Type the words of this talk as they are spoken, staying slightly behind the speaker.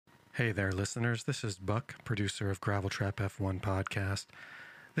Hey there, listeners. This is Buck, producer of Gravel Trap F1 podcast.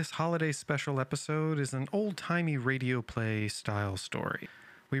 This holiday special episode is an old-timey radio play style story.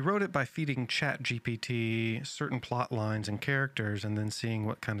 We wrote it by feeding ChatGPT certain plot lines and characters and then seeing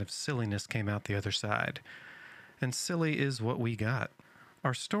what kind of silliness came out the other side. And silly is what we got.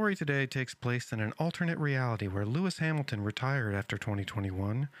 Our story today takes place in an alternate reality where Lewis Hamilton retired after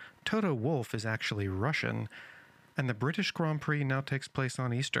 2021, Toto Wolff is actually Russian, and the British Grand Prix now takes place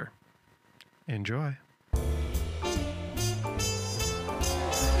on Easter. Enjoy.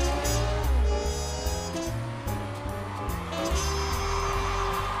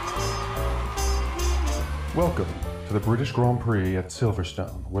 Welcome to the British Grand Prix at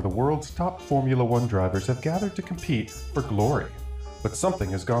Silverstone, where the world's top Formula One drivers have gathered to compete for glory. But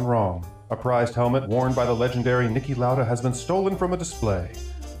something has gone wrong. A prized helmet worn by the legendary Niki Lauda has been stolen from a display.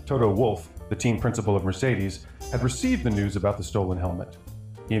 Toto Wolff, the team principal of Mercedes, had received the news about the stolen helmet.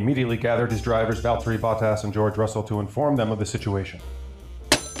 He immediately gathered his drivers Valtteri Bottas and George Russell to inform them of the situation.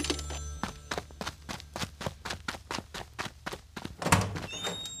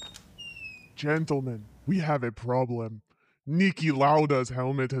 Gentlemen, we have a problem. Niki Lauda's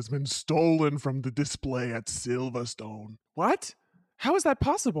helmet has been stolen from the display at Silverstone. What? How is that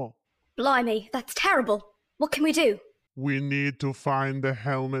possible? Blimey, that's terrible. What can we do? We need to find the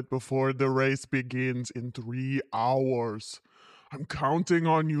helmet before the race begins in 3 hours. I'm counting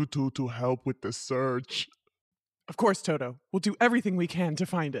on you two to help with the search. Of course, Toto. We'll do everything we can to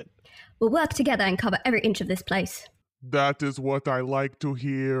find it. We'll work together and cover every inch of this place. That is what I like to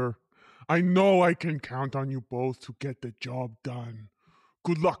hear. I know I can count on you both to get the job done.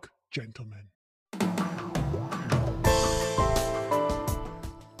 Good luck, gentlemen.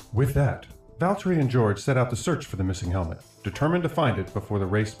 With that, Valtteri and George set out to search for the missing helmet, determined to find it before the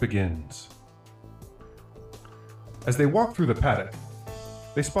race begins. As they walked through the paddock,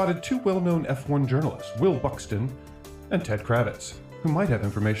 they spotted 2 well-known F1 journalists, Will Buxton and Ted Kravitz, who might have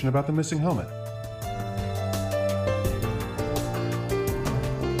information about the missing helmet.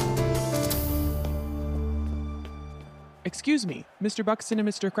 Excuse me, Mr. Buxton and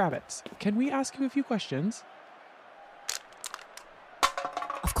Mr. Kravitz. Can we ask you a few questions?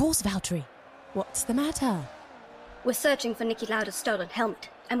 Of course, Valtteri. What's the matter? We're searching for Niki Lauda's stolen helmet,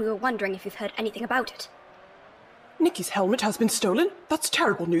 and we were wondering if you've heard anything about it. Niki's helmet has been stolen? That's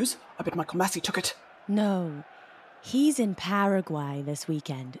terrible news. I bet Michael Massey took it. No. He's in Paraguay this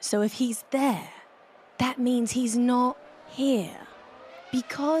weekend, so if he's there, that means he's not here.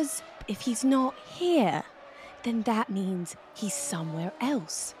 Because if he's not here, then that means he's somewhere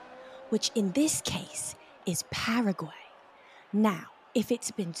else, which in this case is Paraguay. Now, if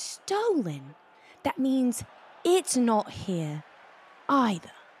it's been stolen, that means it's not here either.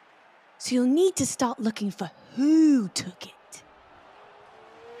 So you'll need to start looking for who took it.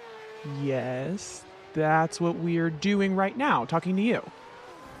 Yes, that's what we're doing right now, talking to you.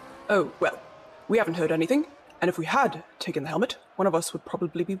 Oh, well, we haven't heard anything, and if we had taken the helmet, one of us would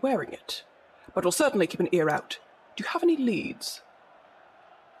probably be wearing it. But we'll certainly keep an ear out. Do you have any leads?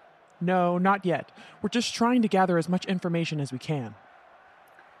 No, not yet. We're just trying to gather as much information as we can.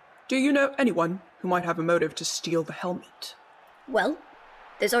 Do you know anyone who might have a motive to steal the helmet? Well,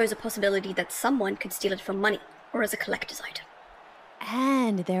 there's always a possibility that someone could steal it for money or as a collector's item.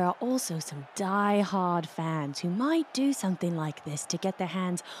 And there are also some die-hard fans who might do something like this to get their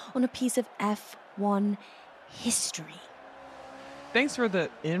hands on a piece of F1 history. Thanks for the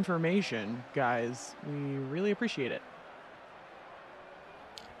information, guys. We really appreciate it.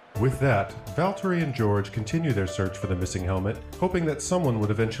 With that, Valtteri and George continue their search for the missing helmet, hoping that someone would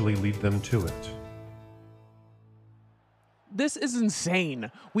eventually lead them to it. This is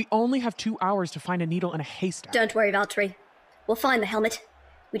insane. We only have 2 hours to find a needle in a haystack. Don't worry, Valtteri. We'll find the helmet.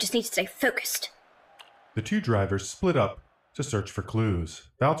 We just need to stay focused. The 2 drivers split up to search for clues.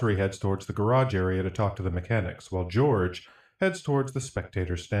 Valtteri heads towards the garage area to talk to the mechanics, while George heads towards the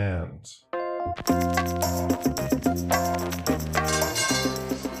spectator stands.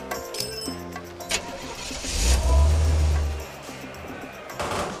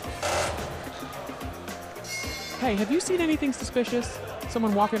 Hey, have you seen anything suspicious?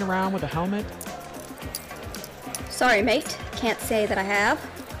 Someone walking around with a helmet? Sorry, mate. Can't say that I have.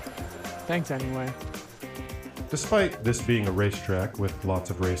 Thanks anyway. Despite this being a racetrack with lots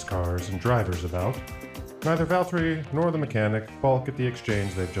of race cars and drivers about, neither Valtteri nor the mechanic balk at the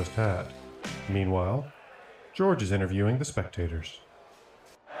exchange they've just had. Meanwhile, George is interviewing the spectators.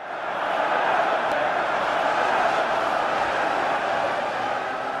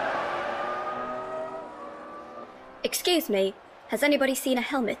 Excuse me, has anybody seen a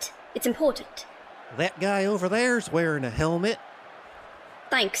helmet? It's important. That guy over there's wearing a helmet.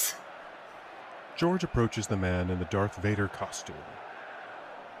 Thanks. George approaches the man in the Darth Vader costume.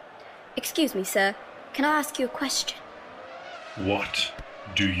 Excuse me, sir. Can I ask you a question? What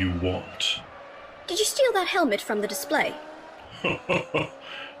do you want? Did you steal that helmet from the display?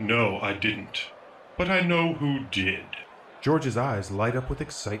 No, I didn't. But I know who did. George's eyes light up with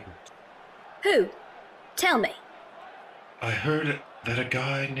excitement. Who? Tell me. I heard that a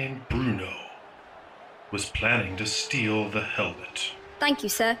guy named Bruno was planning to steal the helmet. Thank you,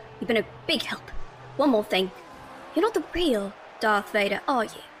 sir. You've been a big help. One more thing. You're not the real Darth Vader, are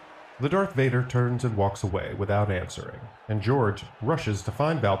you? The Darth Vader turns and walks away without answering, and George rushes to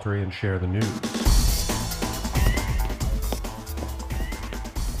find Valtteri and share the news.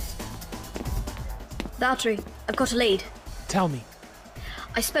 Valtteri, I've got a lead. Tell me.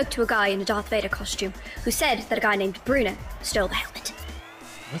 I spoke to a guy in a Darth Vader costume who said that a guy named Bruno stole the helmet.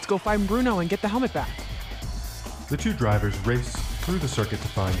 Let's go find Bruno and get the helmet back. The two drivers race through the circuit to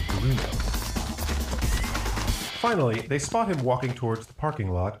find Bruno. Finally, they spot him walking towards the parking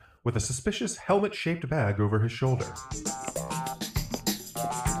lot with a suspicious helmet-shaped bag over his shoulder.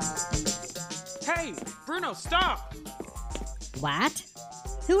 Hey, Bruno, stop! What?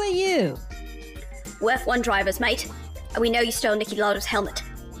 Who are you? We're F1 drivers, mate. And we know you stole Niki Lauda's helmet.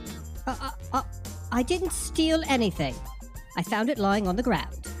 I didn't steal anything. I found it lying on the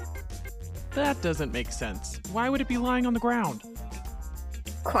ground. That doesn't make sense. Why would it be lying on the ground?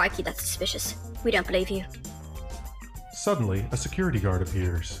 Crikey, that's suspicious. We don't believe you. Suddenly, a security guard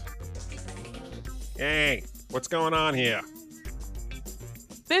appears. Hey, what's going on here?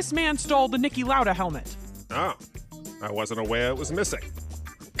 This man stole the Niki Lauda helmet. Oh, I wasn't aware it was missing.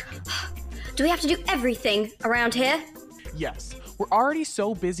 Do we have to do everything around here? Yes, we're already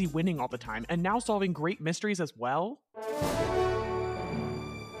so busy winning all the time and now solving great mysteries as well.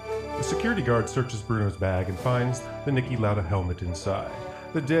 The security guard searches Bruno's bag and finds the Niki Lauda helmet inside.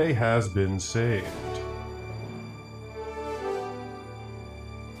 The day has been saved.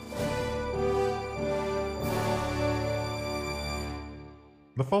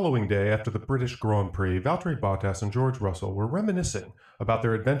 The following day, after the British Grand Prix, Valtteri Bottas and George Russell were reminiscing about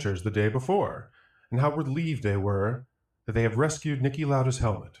their adventures the day before, and how relieved they were that they have rescued Niki Lauda's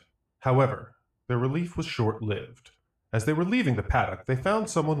helmet. However, their relief was short-lived. As they were leaving the paddock, they found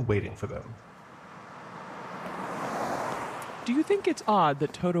someone waiting for them. Do you think it's odd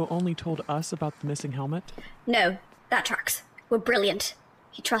that Toto only told us about the missing helmet? No, that tracks. We're brilliant.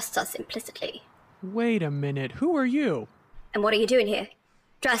 He trusts us implicitly. Wait a minute, who are you? And what are you doing here?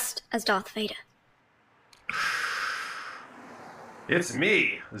 Dressed as Darth Vader. It's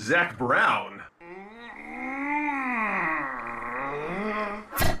me, Zach Brown.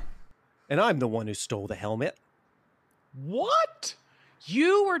 And I'm the one who stole the helmet. What?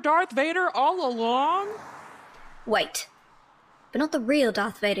 You were Darth Vader all along? Wait. But not the real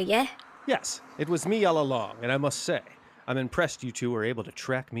Darth Vader, yeah? Yes, it was me all along, and I must say, I'm impressed you two were able to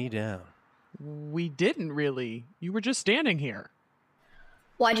track me down. We didn't really. You were just standing here.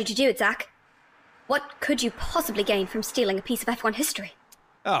 Why did you do it, Zach? What could you possibly gain from stealing a piece of F1 history?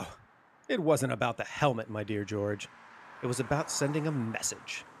 Oh, it wasn't about the helmet, my dear George. It was about sending a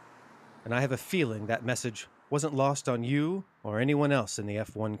message. And I have a feeling that message wasn't lost on you or anyone else in the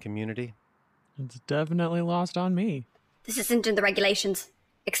F1 community. It's definitely lost on me. This isn't in the regulations.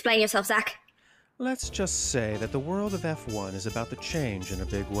 Explain yourself, Zach. Let's just say that the world of F1 is about to change in a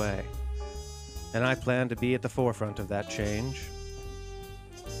big way. And I plan to be at the forefront of that change.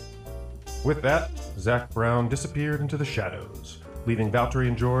 With that, Zach Brown disappeared into the shadows, leaving Valtteri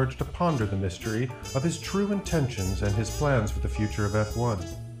and George to ponder the mystery of his true intentions and his plans for the future of F1.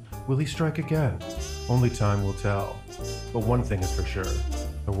 Will he strike again? Only time will tell. But one thing is for sure,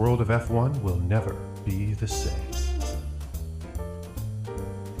 the world of F1 will never be the same.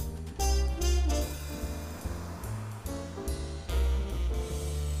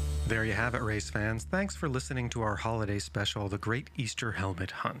 There you have it, race fans. Thanks for listening to our holiday special, The Great Easter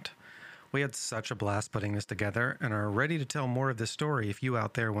Helmet Hunt. We had such a blast putting this together and are ready to tell more of this story if you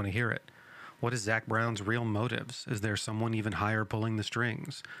out there want to hear it. What is Zach Brown's real motives? Is there someone even higher pulling the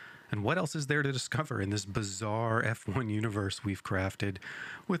strings? And what else is there to discover in this bizarre F1 universe we've crafted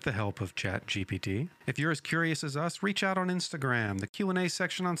with the help of ChatGPT? If you're as curious as us, reach out on Instagram, the Q&A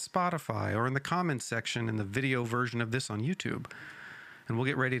section on Spotify, or in the comments section in the video version of this on YouTube. And we'll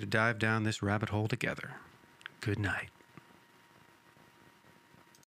get ready to dive down this rabbit hole together. Good night.